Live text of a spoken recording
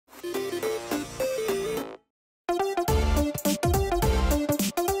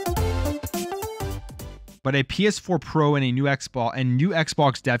but a PS4 Pro and new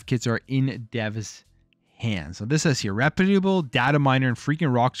Xbox dev kits are in devs' hands. So this says here, reputable data miner and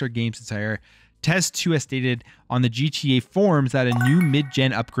freaking Rockstar Games Insider Tez2 has stated on the GTA forums that a new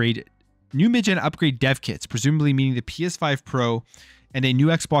mid-gen upgrade dev kits, presumably meaning the PS5 Pro and a new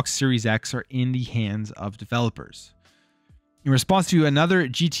Xbox Series X, are in the hands of developers. In response to another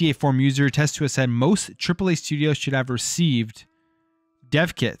GTA forum user, Tez2 has said most AAA studios should have received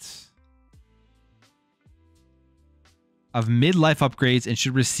dev kits of mid-life upgrades and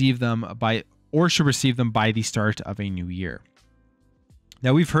should receive them by the start of a new year.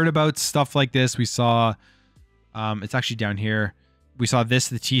 Now, we've heard about stuff like this. We saw, it's actually down here. We saw the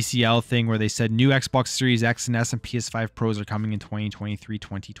TCL thing where they said new Xbox Series X and S and PS5 Pros are coming in 2023,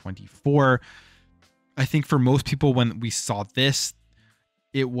 2024. I think for most people, when we saw this,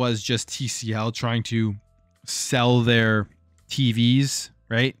 it was just TCL trying to sell their TVs,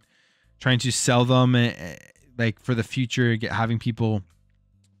 right? Trying to sell them like for the future, having people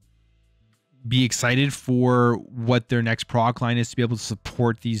be excited for what their next product line is to be able to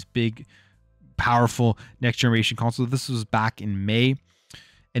support these big, powerful next generation consoles. This was back in May.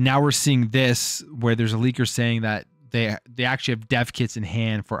 And now we're seeing this where there's a leaker saying that they actually have dev kits in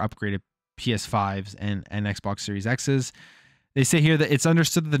hand for upgraded PS5s and Xbox Series X's. They say here that it's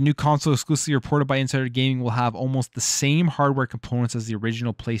understood that the new console exclusively reported by Insider Gaming will have almost the same hardware components as the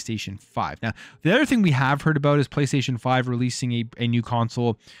original PlayStation 5. Now, the other thing we have heard about is PlayStation 5 releasing a new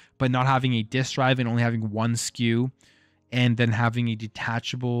console, but not having a disk drive and only having one SKU, and then having a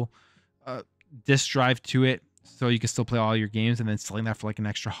detachable disk drive to it, so you can still play all your games, and then selling that for like an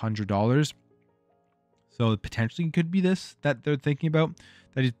extra $100. So potentially could be this that they're thinking about,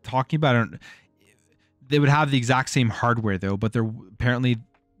 that he's talking about. They would have the exact same hardware though, but they're apparently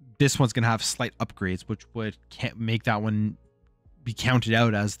this one's gonna have slight upgrades, which would make that one be counted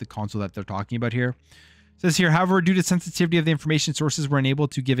out as the console that they're talking about here. It says here, however, due to sensitivity of the information, sources were unable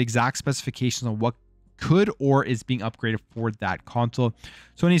to give exact specifications on what could or is being upgraded for that console.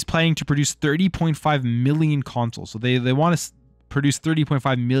 Sony's planning to produce 30.5 million consoles. So they want to produce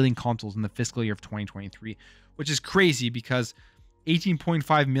 30.5 million consoles in the fiscal year of 2023, which is crazy because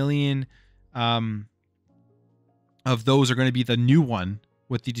 18.5 million of those are going to be the new one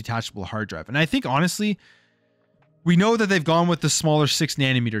with the detachable hard drive. And I think honestly, we know that they've gone with the smaller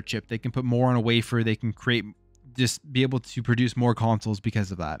 6nm chip. They can put more on a wafer. They can just be able to produce more consoles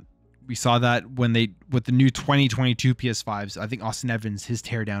because of that. We saw that when with the new 2022 PS5s, I think Austin Evans, his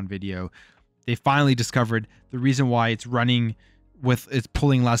teardown video, they finally discovered the reason why it's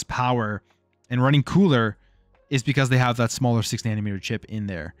pulling less power and running cooler is because they have that smaller 6nm chip in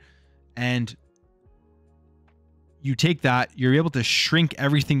there. And you take that, you're able to shrink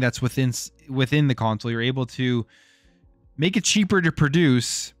everything that's within the console. You're able to make it cheaper to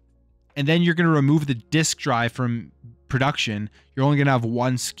produce, and then you're going to remove the disk drive from production. You're only going to have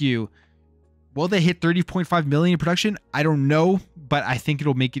one SKU. Will they hit 30.5 million in production? I don't know, but I think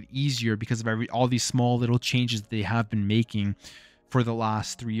it'll make it easier because of all these small little changes they have been making for the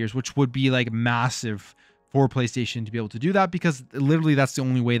last 3 years, which would be like massive for PlayStation to be able to do that, because literally that's the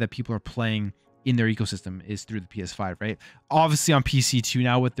only way that people are playing in their ecosystem is through the PS5, right? Obviously on PC too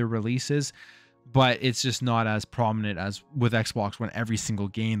now with their releases, but it's just not as prominent as with Xbox when every single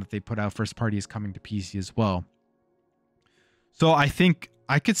game that they put out first party is coming to PC as well. So I think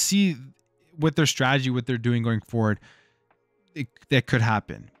I could see with their strategy, what they're doing going forward, that could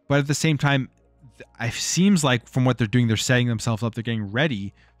happen. But at the same time, it seems like from what they're doing, they're setting themselves up. They're getting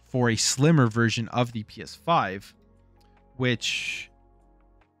ready for a slimmer version of the PS5, which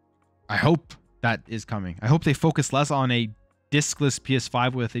I hope that is coming. I hope they focus less on a diskless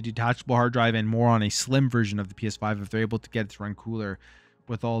PS5 with a detachable hard drive and more on a slim version of the PS5 if they're able to get it to run cooler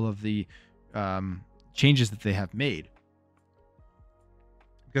with all of the changes that they have made.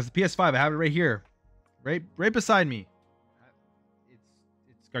 Because the PS5, I have it right here, right beside me.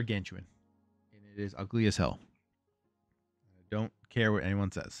 It's gargantuan, and it is ugly as hell. I don't care what anyone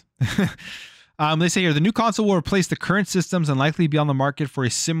says. They say here, the new console will replace the current systems and likely be on the market for a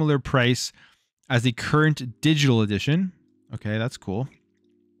similar price as the current digital edition. Okay, that's cool.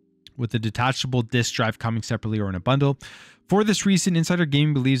 With the detachable disc drive coming separately or in a bundle. For this reason, Insider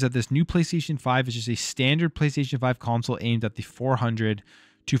Gaming believes that this new PlayStation 5 is just a standard PlayStation 5 console aimed at the $400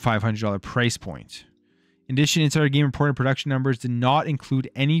 to $500 price point. In addition, Insider Gaming reported production numbers did not include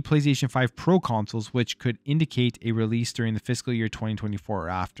any PlayStation 5 Pro consoles, which could indicate a release during the fiscal year 2024 or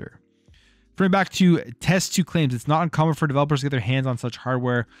after. Bring back to Tez2 claims it's not uncommon for developers to get their hands on such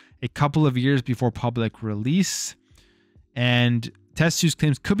hardware a couple of years before public release. And Tez2's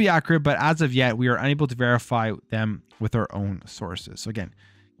claims could be accurate, but as of yet, we are unable to verify them with our own sources. So again,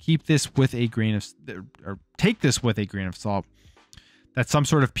 keep this with a grain of, or take this with a grain of salt. That some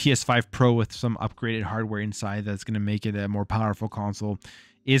sort of PS5 Pro with some upgraded hardware inside that's going to make it a more powerful console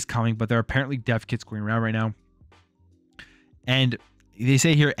is coming, but there are apparently dev kits going around right now. And they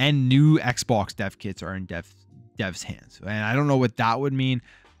say here, and new Xbox dev kits are in devs' hands. And I don't know what that would mean.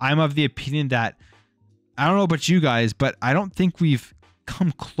 I'm of the opinion that, I don't know about you guys, but I don't think we've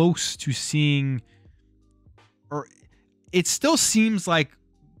come close to seeing, or it still seems like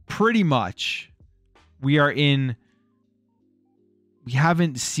pretty much we haven't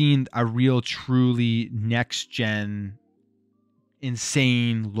seen a real truly next gen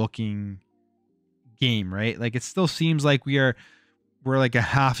insane looking game, right? Like it still seems like we're like a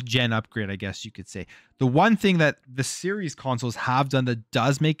half gen upgrade, I guess you could say. The one thing that the series consoles have done that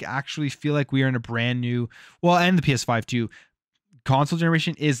does make actually feel like we are in a brand new, well, and the PS5 too, console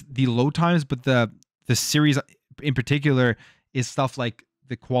generation is the load times, but the series in particular is stuff like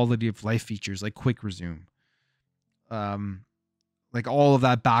the quality of life features, like quick resume, like all of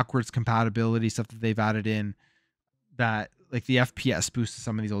that backwards compatibility stuff that they've added in, that like the FPS boost to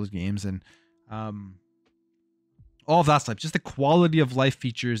some of these older games, and all of that stuff, just the quality of life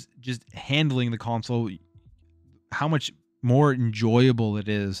features, just handling the console, how much more enjoyable it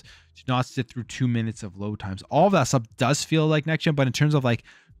is to not sit through 2 minutes of load times. All of that stuff does feel like next gen, but in terms of like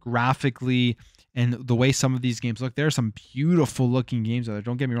graphically and the way some of these games look, there are some beautiful looking games out there.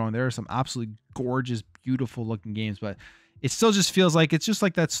 Don't get me wrong, there are some absolutely gorgeous, beautiful looking games, but it still just feels like it's just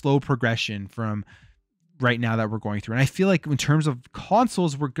like that slow progression from right now that we're going through. And I feel like in terms of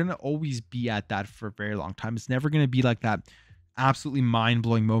consoles, we're going to always be at that for a very long time. It's never going to be like that absolutely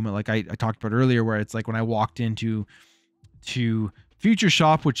mind-blowing moment like I talked about earlier, where it's like when I walked into Future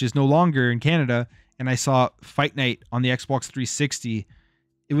Shop, which is no longer in Canada, and I saw Fight Night on the Xbox 360.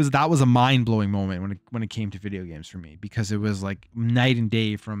 That was a mind-blowing moment when it came to video games for me, because it was like night and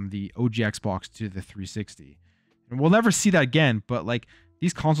day from the OG Xbox to the 360. And we'll never see that again, but like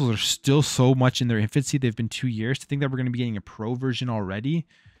these consoles are still so much in their infancy. They've been 2 years. To think that we're going to be getting a Pro version already,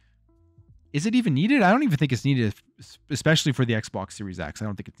 is it even needed? I don't even think it's needed, especially for the Xbox Series X. I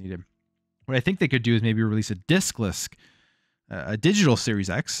don't think it's needed. What I think they could do is maybe release a discless, a digital Series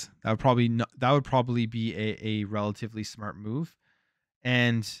X. That would probably be a relatively smart move.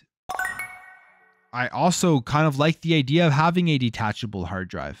 And I also kind of like the idea of having a detachable hard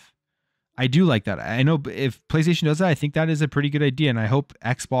drive. I do like that. I know if PlayStation does that, I think that is a pretty good idea. And I hope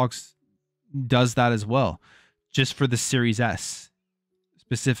Xbox does that as well, just for the Series S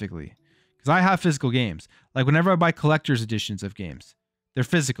specifically. Because I have physical games. Like whenever I buy collector's editions of games, they're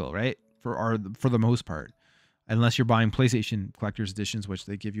physical, right? For the most part. Unless you're buying PlayStation collector's editions, which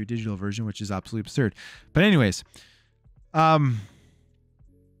they give you a digital version, which is absolutely absurd. But anyways, I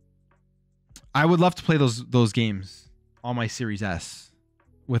would love to play those games on my Series S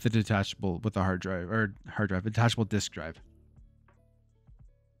with a detachable, with a detachable disc drive.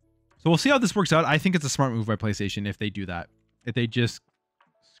 So we'll see how this works out. I think it's a smart move by PlayStation if they do that. If they just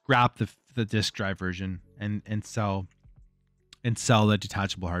scrap the disc drive version and sell the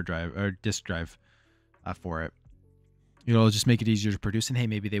detachable hard drive or disc drive for it. It'll just make it easier to produce. And hey,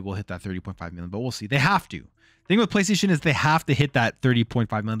 maybe they will hit that 30.5 million, but we'll see. They have to. The thing with PlayStation is they have to hit that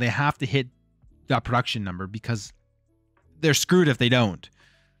 30.5 million. They have to hit that production number because they're screwed if they don't.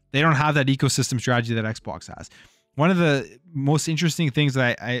 They don't have that ecosystem strategy that Xbox has. One of the most interesting things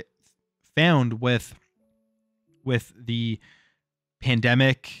that I found with the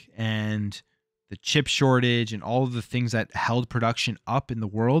pandemic and the chip shortage and all of the things that held production up in the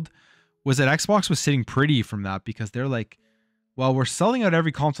world was that Xbox was sitting pretty from that, because they're like, well, we're selling out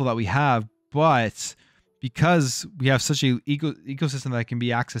every console that we have, but because we have such a ecosystem that can be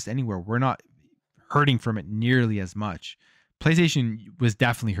accessed anywhere, we're not hurting from it nearly as much. PlayStation was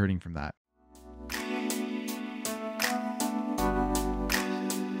definitely hurting from that.